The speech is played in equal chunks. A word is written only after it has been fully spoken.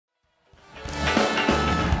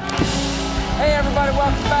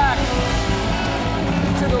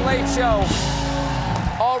Late Show.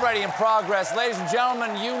 Already in progress. Ladies and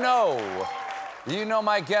gentlemen, you know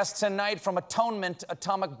my guest tonight from Atonement,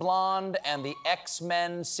 Atomic Blonde, and the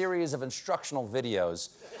X-Men series of instructional videos.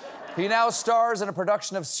 He now stars in a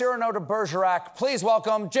production of Cyrano de Bergerac. Please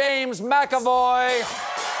welcome James McAvoy.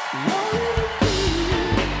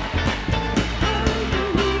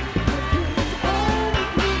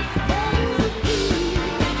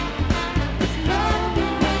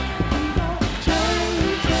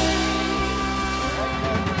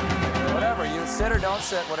 Sit or don't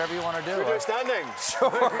sit, whatever you want to do. We're standing. Sure.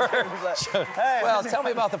 Hey. Well, tell me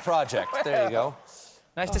about the project. There you go.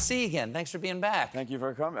 Nice to see you again. Thanks for being back. Thank you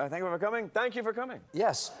for coming. Thank you for coming. Thank you for coming.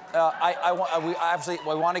 Yes. We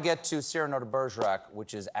want to get to Cyrano de Bergerac,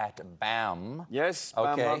 which is at BAM. Yes,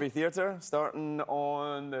 okay. BAM Harvey Theatre, starting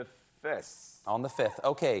on the 5th. On the 5th.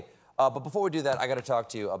 Okay. But before we do that, I got to talk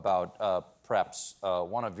to you about perhaps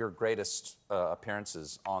one of your greatest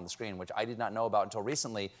appearances on the screen, which I did not know about until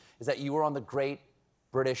recently, is that you were on the Great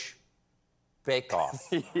British Bake Off,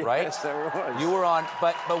 right? Yes, I was. You were on,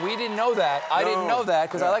 but we didn't know that. I didn't know that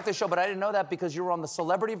because Yeah. I like the show, but I didn't know that because you were on the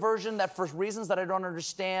celebrity version. That for reasons that I don't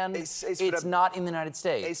understand, it's not in the United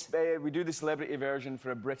States. We do the celebrity version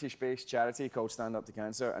for a British-based charity called Stand Up to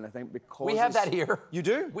Cancer, and I think because We have that here. You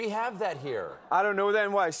do? We have that here. I don't know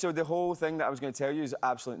then why. So the whole thing that I was going to tell you is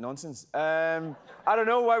absolute nonsense. I don't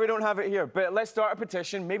know why we don't have it here, but let's start a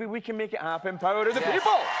petition. Maybe we can make it happen. Power to the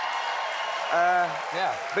people.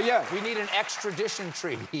 Yeah. But yeah. We need an extradition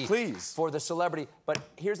treaty. Please. For the celebrity. But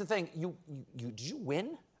here's the thing. Did you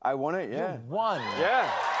win? I won it, yeah. You won.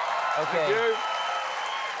 Yeah. Okay. Thank you.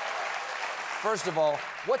 First of all,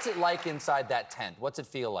 what's it like inside that tent? What's it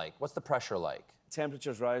feel like? What's the pressure like?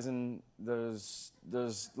 Temperature's rising. There's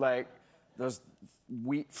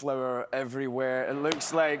wheat flour everywhere. It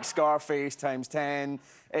looks like Scarface times 10.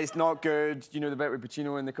 It's not good. You know the bit with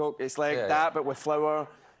Pacino and the Coke? It's like that, but with flour.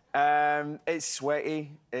 It's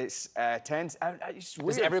sweaty. It's tense. It's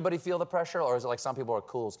weird. Does everybody feel the pressure, or is it like some people are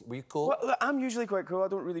cool? Were you cool? Well, look, I'm usually quite cool. I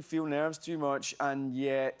don't really feel nerves too much, and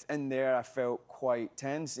yet in there I felt quite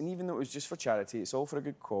tense. And even though it was just for charity, it's all for a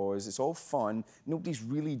good cause. It's all fun. Nobody's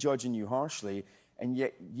really judging you harshly, and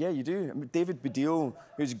yet, yeah, you do. I mean, David Baddiel,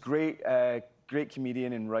 who's a great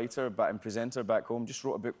comedian and writer, and presenter back home, just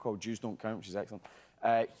wrote a book called Jews Don't Count, which is excellent.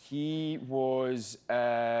 He was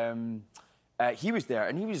there,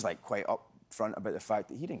 and he was like quite upfront about the fact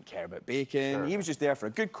that he didn't care about bacon. Sure. He was just there for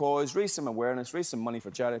a good cause, raise some awareness, raise some money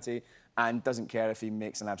for charity, and doesn't care if he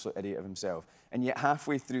makes an absolute idiot of himself. And yet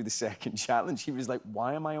halfway through the second challenge, he was like,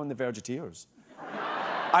 why am I on the verge of tears?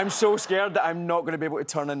 I'm so scared that I'm not going to be able to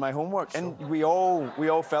turn in my homework. Sure. And we all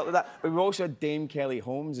felt like that. But we also had Dame Kelly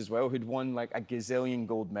Holmes as well, who'd won like a gazillion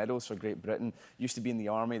gold medals for Great Britain, used to be in the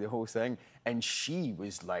army, the whole thing. And she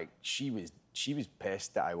was like, she was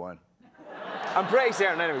pissed that I won. I'm pretty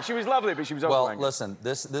certain anyway. She was lovely, but she was also angry. Well, listen,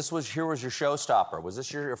 here was your showstopper. Was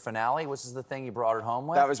this your finale? Was this the thing you brought her home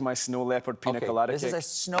with? That was my snow leopard pina colada cake. This is a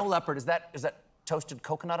snow leopard. Is that toasted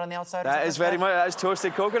coconut on the outside? That is very much, that is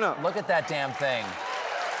toasted coconut. Look at that damn thing.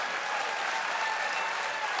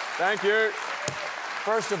 Thank you.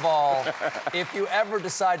 First of all, if you ever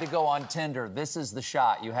decide to go on Tinder, this is the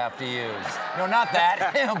shot you have to use. No, not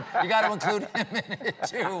that, him. You got to include him in it,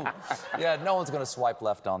 too. Yeah, no one's going to swipe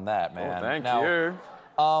left on that, man. Oh, thank you.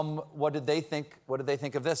 What did they think? What did they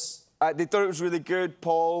think of this? They thought it was really good,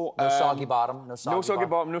 Paul. No soggy bottom, no soggy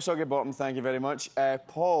bottom. No soggy bottom, thank you very much.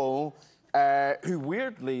 Paul, who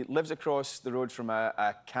weirdly lives across the road from a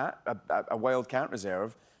wild cat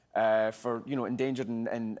reserve, for, you know, endangered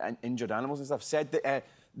and injured animals and stuff, said that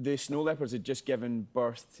the snow leopards had just given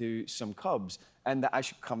birth to some cubs and that I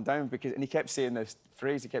should come down because, and he kept saying this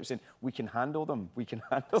phrase, he kept saying, we can handle them, we can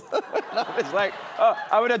handle them. And I was like, oh,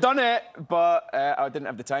 I would have done it, but I didn't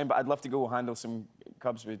have the time, but I'd love to go handle some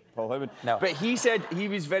cubs with Paul Howman. No. But he said he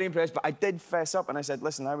was very impressed, but I did fess up and I said,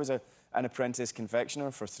 listen, I was an apprentice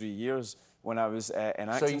confectioner for 3 years when I was in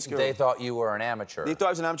acting school. So they thought you were an amateur? They thought I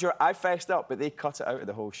was an amateur. I fessed up, but they cut it out of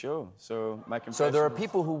the whole show. So my confession. So there are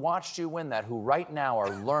people who watched you win that who right now are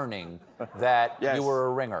learning that you were a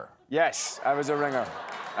ringer. Yes, I was a ringer.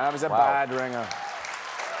 I was a bad ringer.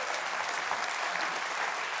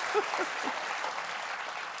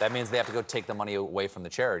 That means they have to go take the money away from the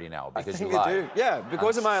charity now because I think you lied. they do. Yeah,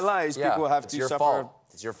 because of my lies, people have to suffer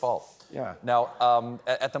It's your fault. Yeah. Now,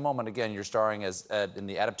 at the moment, again, you're starring as in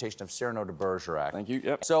the adaptation of Cyrano de Bergerac. Thank you,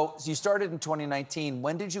 yep. So you started in 2019.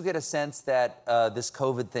 When did you get a sense that this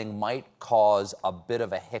COVID thing might cause a bit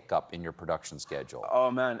of a hiccup in your production schedule?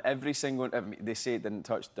 Oh, man, every single... they say it didn't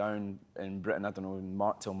touch down in Britain, I don't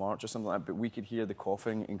know, till March or something like that, but we could hear the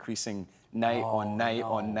coughing increasing night on night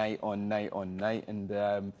on night on night on night. And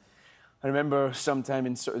I remember sometime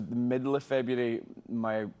in sort of the middle of February,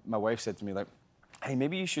 my wife said to me, like, hey,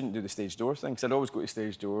 maybe you shouldn't do the stage door thing, because I'd always go to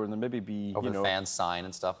stage door and there maybe be, Over the fan sign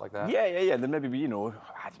and stuff like that? Yeah. There maybe be, I don't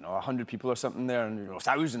know, 100 people or something there, and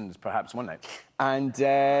thousands perhaps one night. And,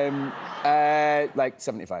 like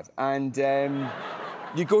 75. And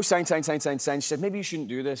you go sign. She said, maybe you shouldn't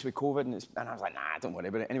do this with COVID. And I was like, nah, don't worry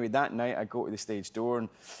about it. Anyway, that night I go to the stage door and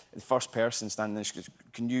the first person standing there, she goes,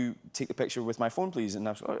 can you take the picture with my phone, please? And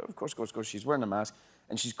I was like, oh, of course. She's wearing a mask.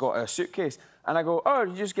 And she's got a suitcase. And I go, oh,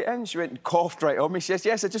 you just get in? She went and coughed right on me. She says,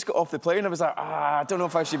 yes, I just got off the plane. I was like, I don't know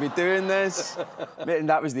if I should be doing this. And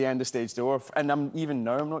that was the end of stage door. And even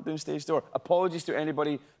now, I'm not doing stage door. Apologies to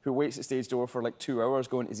anybody who waits at stage door for like 2 hours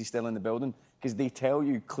going, is he still in the building? Because they tell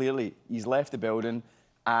you clearly he's left the building,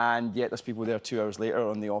 and yet there's people there 2 hours later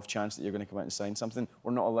on the off chance that you're going to come out and sign something.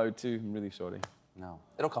 We're not allowed to. I'm really sorry. No.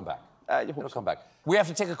 It'll come back. It'll come back. We have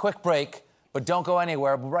to take a quick break, but don't go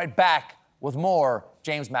anywhere. We'll be right back with more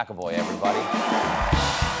James McAvoy, everybody.